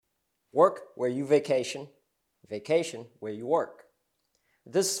Work where you vacation, vacation where you work.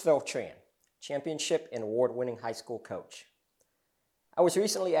 This is Phil Tran, championship and award-winning high school coach. I was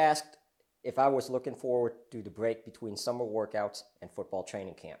recently asked if I was looking forward to the break between summer workouts and football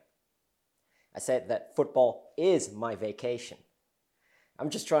training camp. I said that football is my vacation. I'm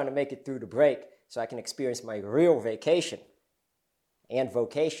just trying to make it through the break so I can experience my real vacation and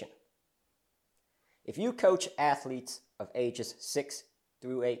vocation. If you coach athletes of ages 6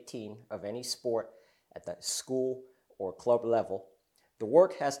 through 18 of any sport at the school or club level, the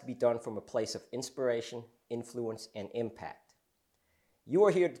work has to be done from a place of inspiration, influence, and impact. You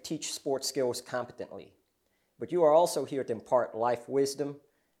are here to teach sports skills competently, but you are also here to impart life wisdom,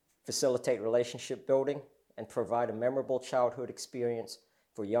 facilitate relationship building, and provide a memorable childhood experience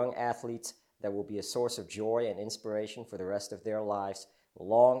for young athletes that will be a source of joy and inspiration for the rest of their lives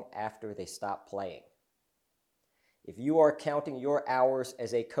long after they stop playing. If you are counting your hours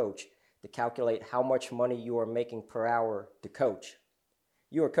as a coach to calculate how much money you are making per hour to coach,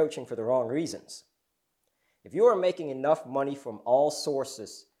 you are coaching for the wrong reasons. If you are making enough money from all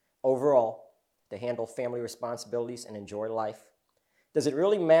sources overall to handle family responsibilities and enjoy life, does it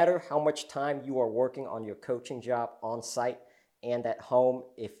really matter how much time you are working on your coaching job on site and at home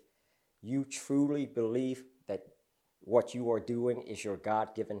if you truly believe that what you are doing is your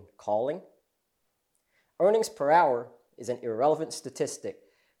God-given calling? Earnings per hour is an irrelevant statistic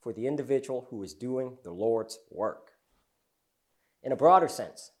for the individual who is doing the Lord's work. In a broader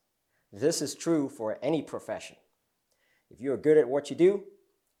sense, this is true for any profession. If you are good at what you do,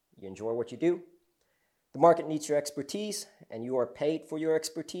 you enjoy what you do, the market needs your expertise, and you are paid for your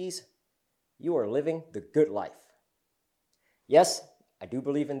expertise, you are living the good life. Yes, I do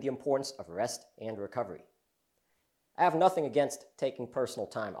believe in the importance of rest and recovery. I have nothing against taking personal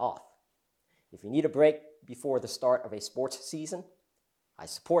time off. If you need a break before the start of a sports season, I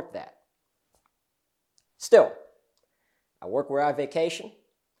support that. Still, I work where I vacation,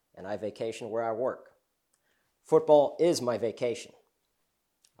 and I vacation where I work. Football is my vacation.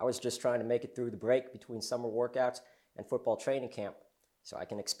 I was just trying to make it through the break between summer workouts and football training camp so I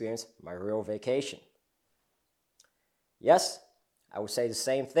can experience my real vacation. Yes, I would say the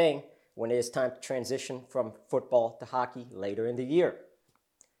same thing when it is time to transition from football to hockey later in the year.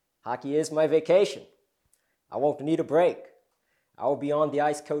 Hockey is my vacation. I won't need a break. I will be on the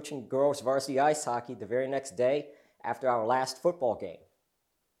ice coaching girls varsity ice hockey the very next day after our last football game.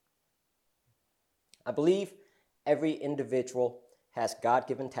 I believe every individual has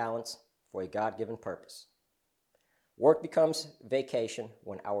God-given talents for a God-given purpose. Work becomes vacation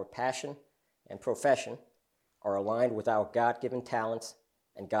when our passion and profession are aligned with our God-given talents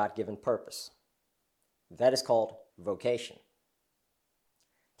and God-given purpose. That is called vocation.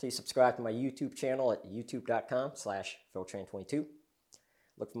 Please subscribe to my YouTube channel at youtube.com/PhilTran22.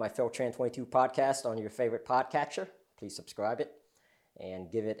 Look for my PhilTran22 podcast on your favorite podcatcher. Please subscribe it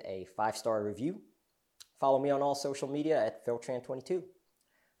and give it a 5-star review. Follow me on all social media at PhilTran22.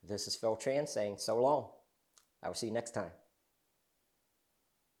 This is Phil Tran saying so long. I will see you next time.